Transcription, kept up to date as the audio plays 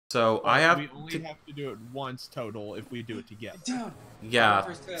So Well, I have we only have to do it once total if we do it together. Down.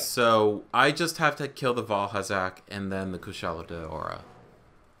 yeah. So I just have to kill the Valhazak and then the Kushala Daora.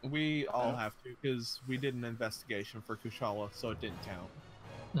 We all have to because we did an investigation for Kushala, so it didn't count.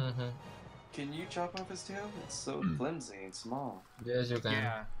 Mm-hmm. Can you chop off his tail? It's so flimsy and small. Yes, you can.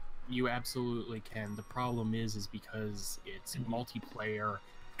 Yeah, you absolutely can. The problem is because it's multiplayer,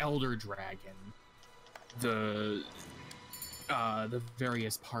 Elder Dragon. The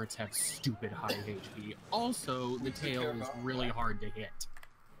various parts have stupid high HP. Also, the tail is really hard to hit.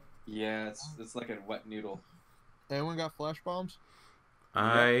 Yeah, it's like a wet noodle. Anyone got flash bombs?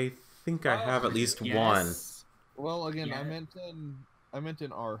 I think I have at least one. Yes. Well, again, Yeah. I meant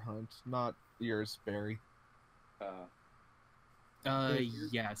in our hunt, not yours, Barry.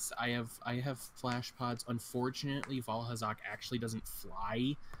 Yes, I have flash pods. Unfortunately, Valhazak actually doesn't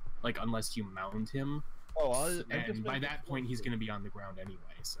fly, like unless you mount him. Oh, And by that point, he's going to be on the ground anyway.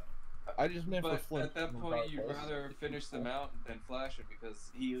 So I just meant for But flint. at that point, you'd rather finish the mount than flash him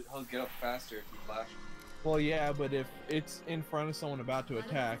because he'll get up faster if you flash him. Well, yeah, but if it's in front of someone about to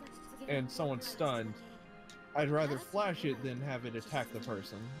attack and someone's stunned, I'd rather flash it than have it attack the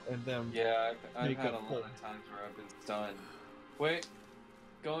person and them. Yeah, I've Make had a up lot for- of times where I've been stunned. Wait,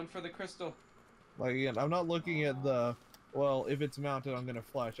 going for the crystal. Like, again, I'm not looking at the. Well, if it's mounted, I'm gonna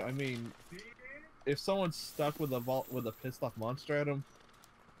flash. I mean, if someone's stuck with a pissed off monster at them,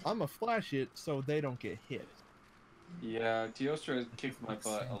 I'ma flash it so they don't get hit. Yeah, Teostra has kicked my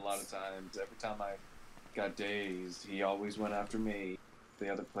butt a lot of times. Every time I got dazed, he always went after me, the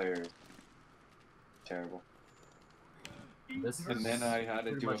other player. Terrible. this And then I had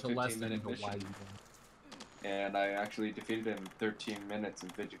to pretty do a much a lesson 15-minute into mission. why you And I actually defeated him in 13 minutes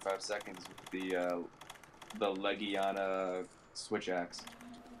and 55 seconds with the Legiana switch axe.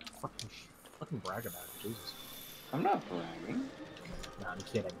 fucking brag about it, Jesus. I'm not bragging. No, I'm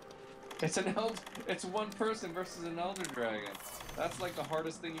kidding. It's one person versus an Elder Dragon. That's like the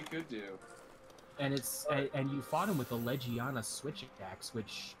hardest thing you could do. And and you fought him with a Legiana switch axe,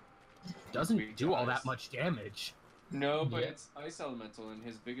 which doesn't do all that much damage. No, but Yeah. it's ice elemental, and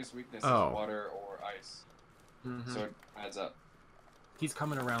his biggest weakness Oh. is water or ice. So it adds up. He's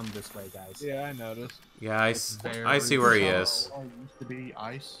coming around this way, guys. Yeah, I noticed. Yeah, I very see where he solid. is. Used to be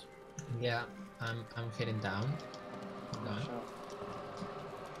ice. Yeah, I'm heading down. Hold on.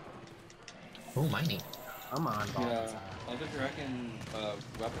 Oh, mining. Come on, Yeah, Balthazar. Elder Dragon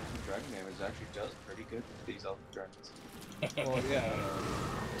weapons with dragon damage actually does pretty good with these Elder Dragons. Well,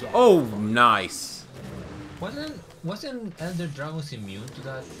 yeah. Oh, nice. Wasn't Elder Dragons immune to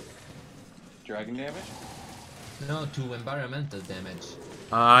that? Dragon damage? No, to environmental damage.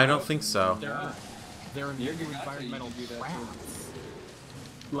 I don't think so. They're You're immune to gonna have to environmental do that too. traps.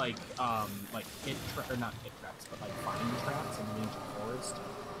 Like or not hit traps, but like vine traps in the ancient forest.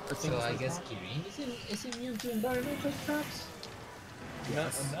 Or things So I like guess that. Kirin is immune to environmental traps?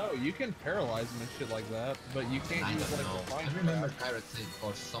 Yes. No, you can paralyze them and shit like that, but you can't I use don't like know. a fine I remember trap. Pirate said,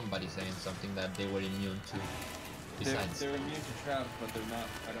 or somebody saying something that they were immune to. Besides, They're immune to traps, but they're not.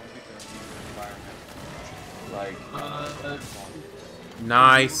 I don't think they're immune to environment. Like,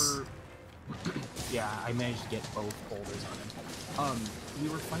 Nice. Yeah, I managed to get both boulders on him. We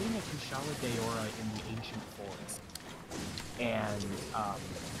were fighting a Kushala Daora in the ancient forest, and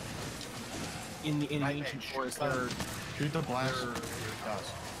in the ancient forest there Shoot the blast.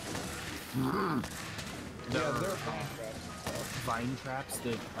 there Yeah, are they're fine traps. vine traps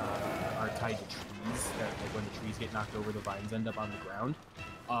that are tied to trees. That like when the trees get knocked over, the vines end up on the ground.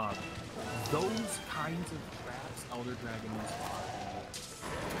 Those kinds of traps, Elder Dragon is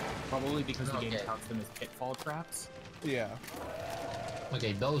probably because the game Okay. counts them as pitfall traps. Yeah,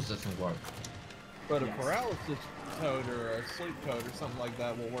 okay, those doesn't work. but a Yes. paralysis toad or a sleep toad or something like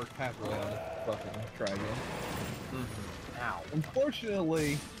that will work happily on a fucking dragon. Ow.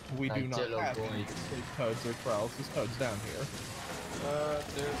 Unfortunately, we do Like not Jello have boy. any sleep toads or paralysis toads down here.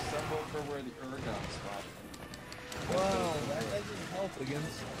 there's some over where the Urgon spot. Well, that doesn't help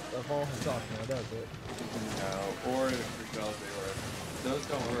against the Valhazak now, does it? No, or the Kushala Daora. Those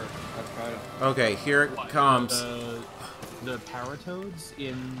don't work. I've tried them. Okay, here it What, comes. The Paratoads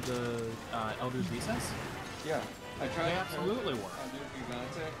in the Elder's Recess? Yeah, I tried. They absolutely work. On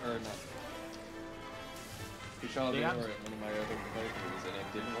Gigante, or no. Kushala They Daora abs- in one of my other playthroughs, and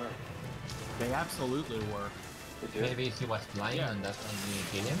it didn't work. They absolutely work. It did. Maybe he was blind Yeah. and that's why you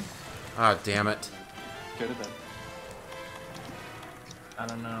kill him? Ah, damn it. Could have been. I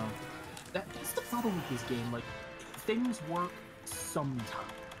don't know. That's the problem with this game. Like, things work sometimes,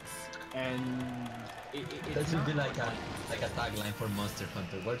 and That it's should not be like a tagline for Monster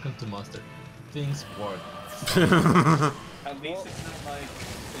Hunter. Welcome to Monster. Things work. At least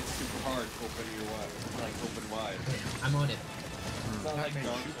it's super hard, open your wide, like open wide. Okay, I'm on it. It's not like Hey,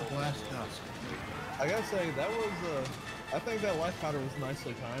 Dark shoot the Souls blast where- dust. I gotta say that was I think that life powder was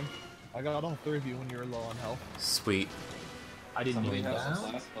nicely timed. I got all three of you when you were low on health. Sweet. I didn't Somebody even has some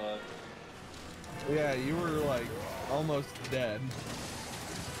down? blast bud. Yeah, you were like almost dead.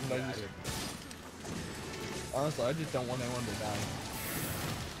 And honestly, I just don't want anyone to die.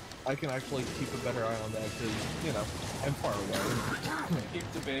 I can actually keep a better eye on that because, you know, I'm far away. I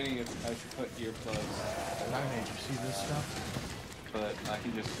keep debating if I should put earplugs, Lineage, you see this stuff? but I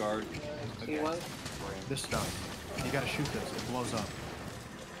can just guard against brain. This stuff. You gotta shoot this. It blows up.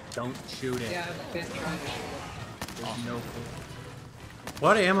 Don't shoot it. Yeah, I've been trying to shoot There's no.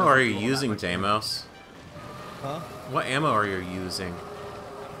 What ammo are you using, Deimos? Huh? What ammo are you using?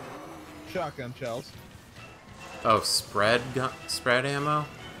 Shotgun shells. Oh, spread ammo?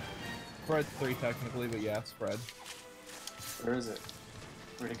 Spread 3 technically, but yeah, spread. Where is it?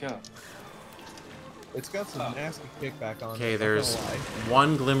 Where'd it go? It's got some Oh. nasty kickback on it. Okay, not there's gonna lie.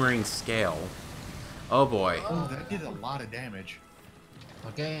 one glimmering scale. Oh boy. Oh, that did a lot of damage.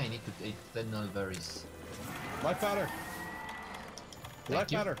 Okay, I need to eat the nulberries. Life powder.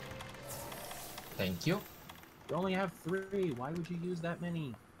 Life you. powder. Thank you. You only have 3. Why would you use that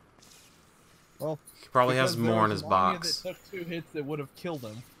many? Well, He probably has because there more in was his one here box. that took 2 hits that would have killed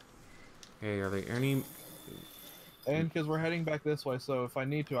him. Okay, are there any... And because we're heading back this way, so if I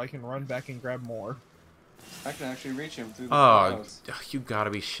need to, I can run back and grab more. I can actually reach him through the Oh, clouds. you gotta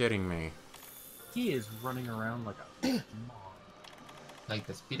be shitting me. He is running around like a mom. Like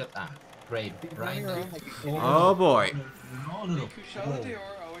the speed up. Great. Right. Running around like a Oh boy. No, no, no. Kushala Deor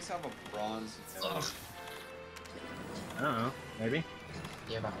always have a bronze nose. I don't know. Maybe.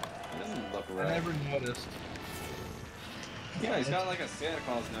 Yeah, but He doesn't look I red. never noticed. Yeah, he's got like a Santa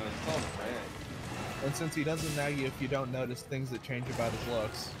Claus nose. It's all red. And since he doesn't nag you if you don't notice things that change about his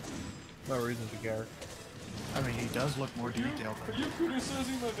looks, no reason to care. I mean, he does look more detailed. Are you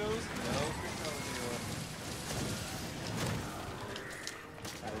criticizing my nose? No, Kushala Deor.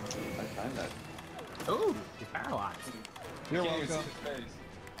 I find that. Oh, he's paralyzed. You're Can't even see welcome. his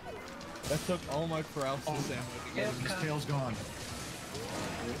face. That took all my paralysis ammo to get him. His tail's gone.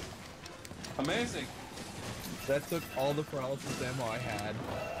 Amazing. That took all the paralysis ammo I had.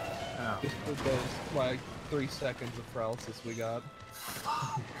 Oh. Just for those, like, 3 seconds of paralysis we got.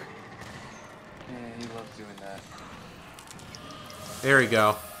 Yeah, he loves doing that. There we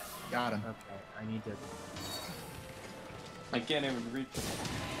go. Got him. Okay, I need to. I can't even reach him.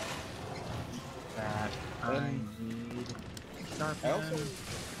 That I And- need.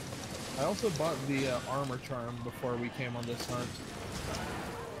 I also bought the armor charm before we came on this hunt.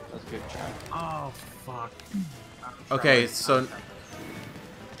 That's good try. Oh fuck. Okay, so-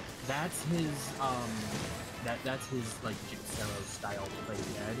 that's his that's his like Jixero style play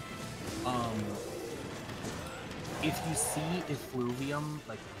dead. If you see effluvium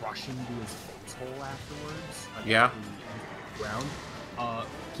like rushing to his face hole afterwards, like Yeah. after he enters the ground,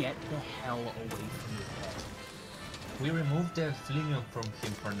 get the hell away from your head. we removed the Fluvium from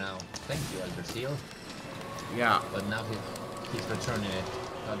him for now. Thank you, Elder Seal. Yeah. But now he's returning it.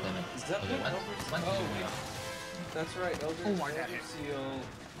 God damn it. Is that Okay, what what? Elder What? Oh, that's right. Elder, Oh, I got Elder it. Seal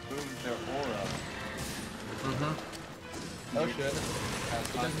moved their aura. Mm-hmm. Oh shit. It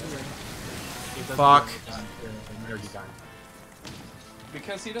doesn't do anything. It doesn't Fuck. do anything until you're done.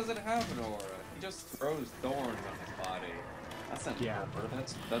 Because he doesn't have an aura. He just throws thorns on his body. That's not Yeah. an aura.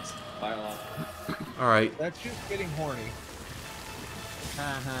 That's biological. Alright. That's just getting horny.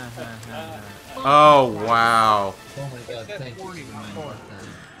 Ha ha ha ha ha. Oh, wow. Oh my god, said thank you, 40, Superman. not 4.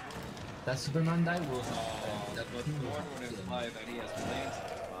 That Superman died was that But was thorn would imply that he has flames in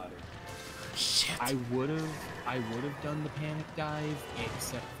his body. Shit. I would have done the panic dive,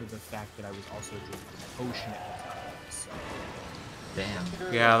 except for the fact that I was also drinking a potion at the time. So Damn.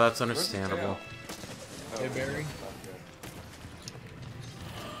 Yeah, that's Where's the understandable. tail? Hey, Barry. Okay.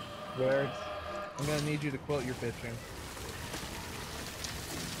 Where? I'm gonna need you to quote your pitching.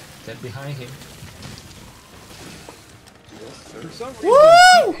 Get behind him. Yes, For sir. some reason,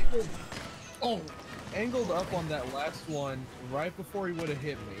 Woo! angled up on that last one right before he would have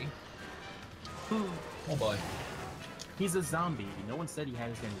hit me. Oh boy. he's a zombie. No one said he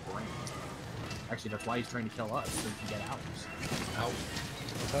has any brain. Actually, that's why he's trying to kill us, so he can get ours. Ow.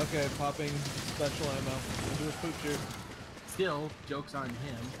 Okay, popping special ammo into the poop chute. Still, joke's on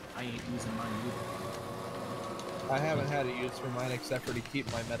him. I ain't using mine either. I haven't had it used for mine except for to keep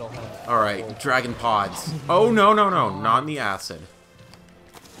my metal helmet. Alright, dragon pods. Oh, no, no, no. Not in the acid.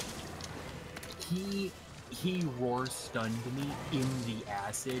 He he roar stunned me in the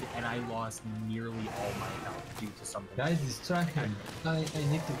acid, and I lost nearly all my health due to something. Guys, distract him. I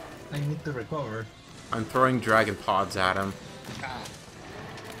need to recover. I'm throwing dragon pods at him.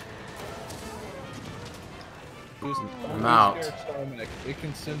 I'm out. It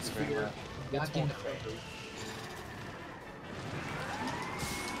can sense fear. It's Back in the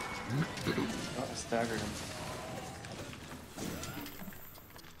Oh, I staggered him.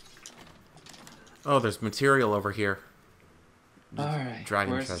 Oh, there's material over here. Alright.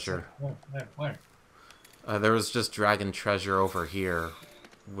 Dragon treasure. Where? There was just dragon treasure over here.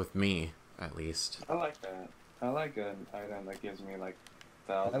 With me, at least. I like that. I like an item that gives me like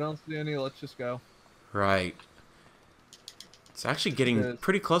I 1,000. don't see any. Let's just go. Right. It's actually getting Yes.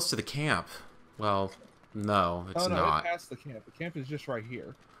 pretty close to the camp. Well, no, it's Oh no, not. it passed the camp. The camp is just right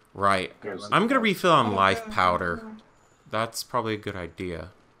here. Right. Goes- I'm gonna refill on life powder. That's probably a good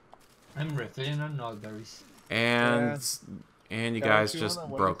idea. I'm refilling on Nulberries. And and you guys Guys, just wanna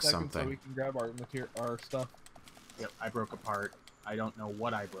wait a broke second So something. we can grab our stuff. Yep, I broke a part. I don't know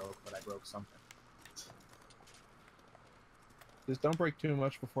what I broke, but I broke something. Just don't break too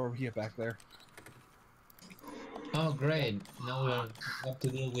much before we get back there. Oh great! Now we have to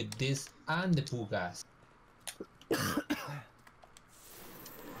deal with this and the poo gas. Oh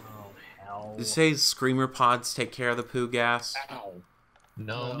hell! You say screamer pods take care of the poo gas? Ow!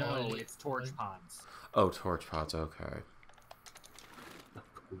 No, No, only- it's torch pods. Oh, torch pods, okay. The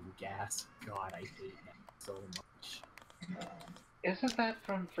poo gas. God, I hate that so much. Isn't that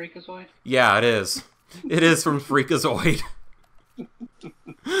from Freakazoid? Yeah, it is. It is from Freakazoid.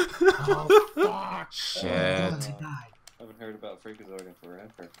 Oh fuck! Shit. I haven't heard about Freakazoid in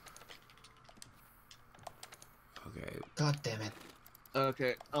forever. Okay. God damn it!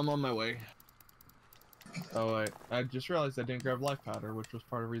 Okay, I'm on my way. Oh wait, I just realized I didn't grab life powder, which was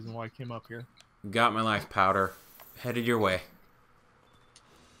part of the reason why I came up here. Got my life powder. Headed your way.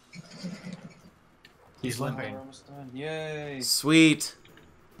 He's We're limping. almost done. Yay! Sweet.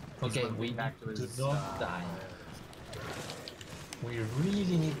 Okay, Going we back to need to his, not die. We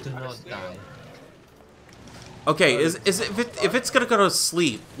really need to not die. Okay, if it's gonna go to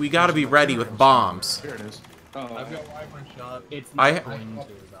sleep, we gotta be ready with bombs. Here it is. Oh, I've got wyvern shot. It's I- not going to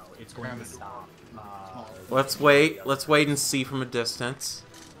though. It's going to stop. Let's wait. Let's wait and see from a distance.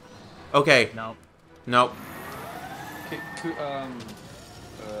 Okay. No. Nope.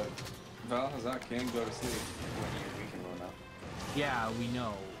 Val Hazak can go to sleep when you weaken one up. Yeah, we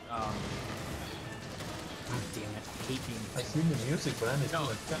know. God damn it! I hate being. I hear the music, but I'm No,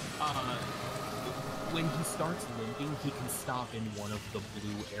 still when he starts limping, he can stop in one of the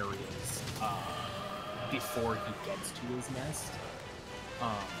blue areas before he gets to his nest.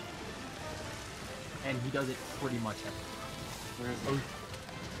 And he does it pretty much every Where is it?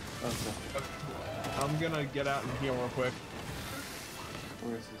 Okay. I'm gonna get out and heal real quick.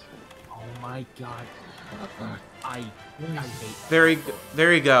 Where is this one? Oh my god. I hate that.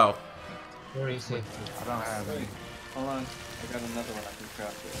 There you go. Where is it? I don't have any. Hold on. I got another one I can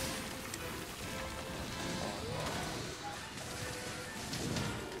craft it.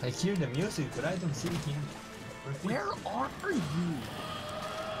 I hear the music, but I don't see him. Where are you?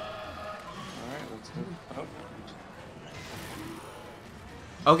 Alright, let's do it.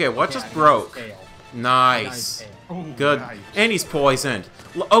 Oh. Okay, what Yeah, just guys broke? fail. Nice. Guys fail. Oh, Good. nice. And he's poisoned.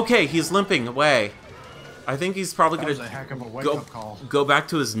 Okay, he's limping away. I think he's probably That was a gonna heck of a go wake-up call. go back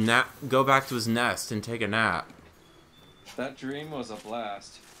to his nest and take a nap. That dream was a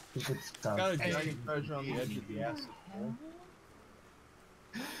blast. Got a dragon treasure on the edge of the acid hole.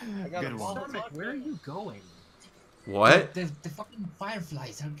 I got Good a one. bomb. Sonic, where are you going? What? The fucking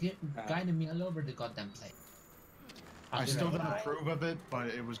fireflies are guiding me all over the goddamn place. I still don't approve of it, but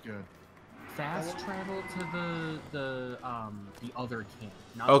it was good. Fast travel to the other camp.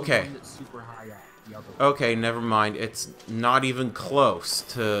 Not Okay. The one that's super high up. The other one. Okay, never mind. It's not even close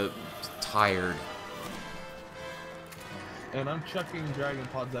to tired. And I'm chucking dragon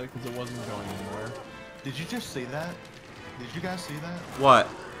pods at it because it wasn't going anywhere. Did you just see that? Did you guys see that? What?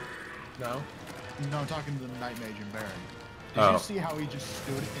 No? No, I'm talking to the Night Mage and Baron. Did Oh. you see how he just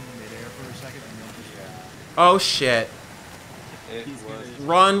stood in midair for a second and then just... Oh shit. It He's was.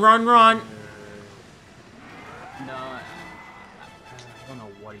 Run, run, run. No, I don't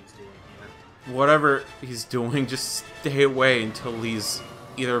know what he's doing here. Whatever he's doing, just stay away until he's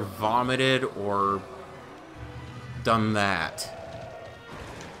either vomited or done that.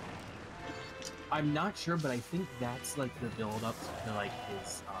 I'm not sure, but I think that's like the build up to like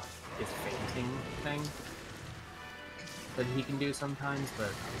his fainting thing that he can do sometimes, but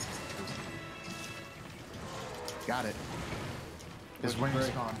this is Got it. His wing's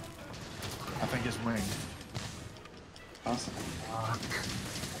gone. I think his wing. Awesome.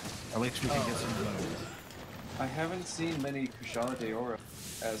 At least we can get some loot. I haven't seen many Kushala Daora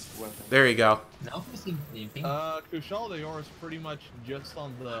as weapons. There you go. Now who's limping? Kushala Daora is pretty much just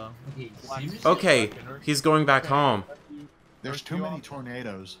on the. Okay, black- seriously? Okay, he's going back home. There's too many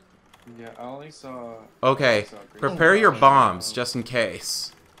tornadoes. Yeah, I only saw. Okay, I only saw green- prepare your bombs just in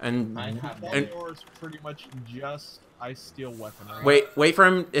case. And I have Kushala And- Daora is pretty much just ice steel weaponry. wait for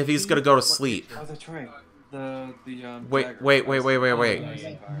him if he's gonna go to sleep. Oh, that's right. The Wait, dagger. wait.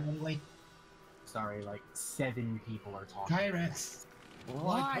 Wait, Sorry, like 7 people are talking. Kyrex.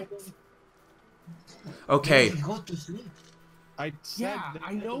 What? Okay, Go to sleep. I said Yeah, that-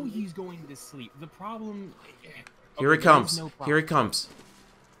 I know he's going to sleep. The problem. here Okay, he comes. there's no Here he problem. comes.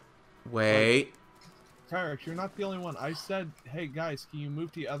 Wait. Kyrex, you're not the only one. I said, hey guys, can you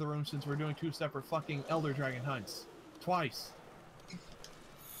move to the other room since we're doing 2 separate fucking Elder Dragon hunts? Twice.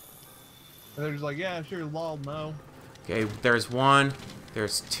 And they're just like, yeah, sure, lol, no. Okay, there's 1.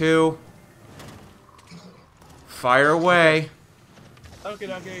 There's 2. Fire away.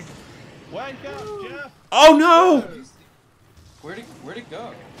 Okay, okay. Wake up, Jeff! Oh no! Where'd it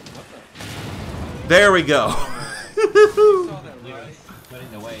go? What the? There we go. You saw that, right? Put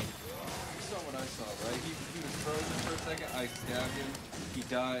in the way. You saw what I saw, right? He was frozen for a second. I stabbed him. He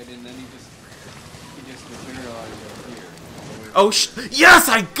died, and then he just materialized over here. Oh yes,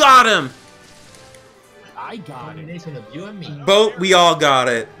 I got him. I got it. Combination of you and me. We all got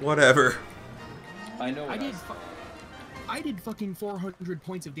it. Whatever. I know. I did fucking 400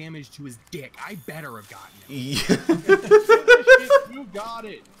 points of damage to his dick. I better have gotten it. You got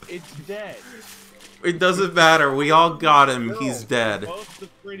it. It's dead. It doesn't matter. We all got him. He's dead. Both the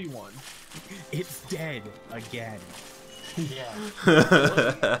pretty one. It's dead again.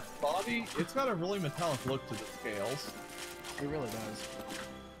 Yeah. Body, it's got a really metallic look to the scales. It really does.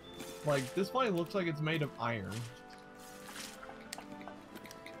 Like, this body looks like it's made of iron.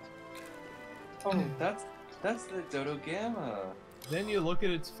 Oh, that's the Dodo Gamma. Then you look at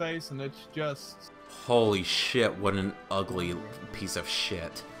its face and it's just... Holy shit, what an ugly piece of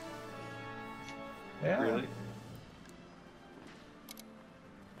shit. Yeah. Really?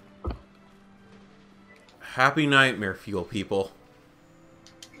 Happy Nightmare Fuel, people.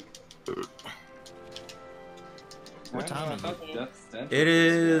 What time is it? It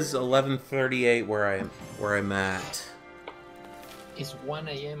is 11:38 where I'm at. It's 1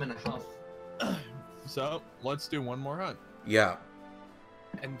 a.m. and a half. So, let's do one more hunt. Yeah.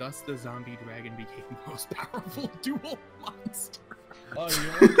 And thus the zombie dragon became the most powerful dual monster. Oh, you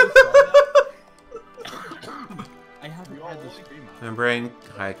want to I haven't had the stream up. Membrane,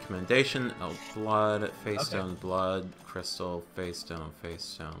 High Commendation, Elk Blood, Face Stone Blood, Crystal, Face Stone,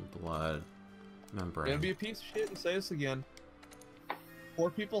 Blood, Membrane. Gonna be a piece of shit and say this again.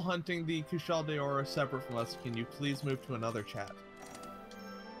 4 people hunting the Kushala Daora separate from us. Can you please move to another chat?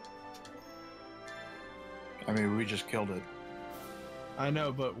 I mean, we just killed it. I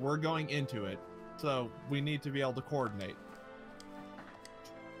know, but we're going into it, so we need to be able to coordinate.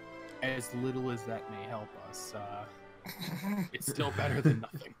 As little as that may help us, it's still better than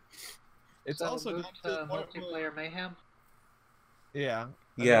nothing. It's So also move gotten to the to point where, multiplayer mayhem. yeah,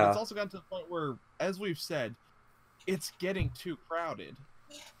 I Yeah. mean, it's also gotten to the point where, as we've said, it's getting too crowded.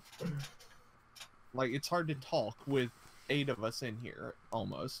 Like, it's hard to talk with 8 of us in here,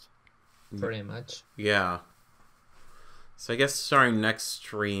 almost. Pretty much. Yeah. So I guess starting next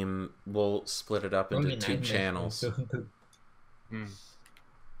stream, we'll split it up into Only 2 9 channels.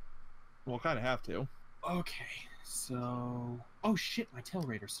 We'll kind of have to. Okay, so... Oh shit, my Tail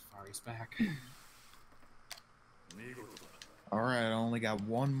Raider Safari's back. Alright, I only got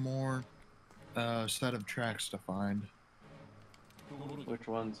one more set of tracks to find. Which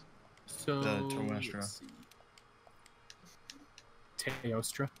ones? So... The Teostra. let's see.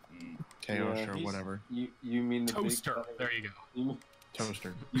 Teostra. Teos or he's- whatever. You mean the Toaster. big There you go. you,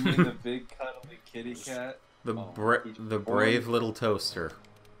 Toaster. you mean the big cuddly kitty cat? The Oh, he's brave little toaster.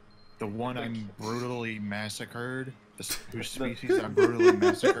 The one I'm brutally massacred. Whose species I'm brutally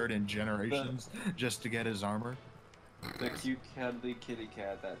massacred in generations just to get his armor. The cute cuddly kitty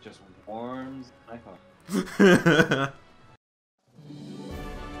cat that just warms my heart.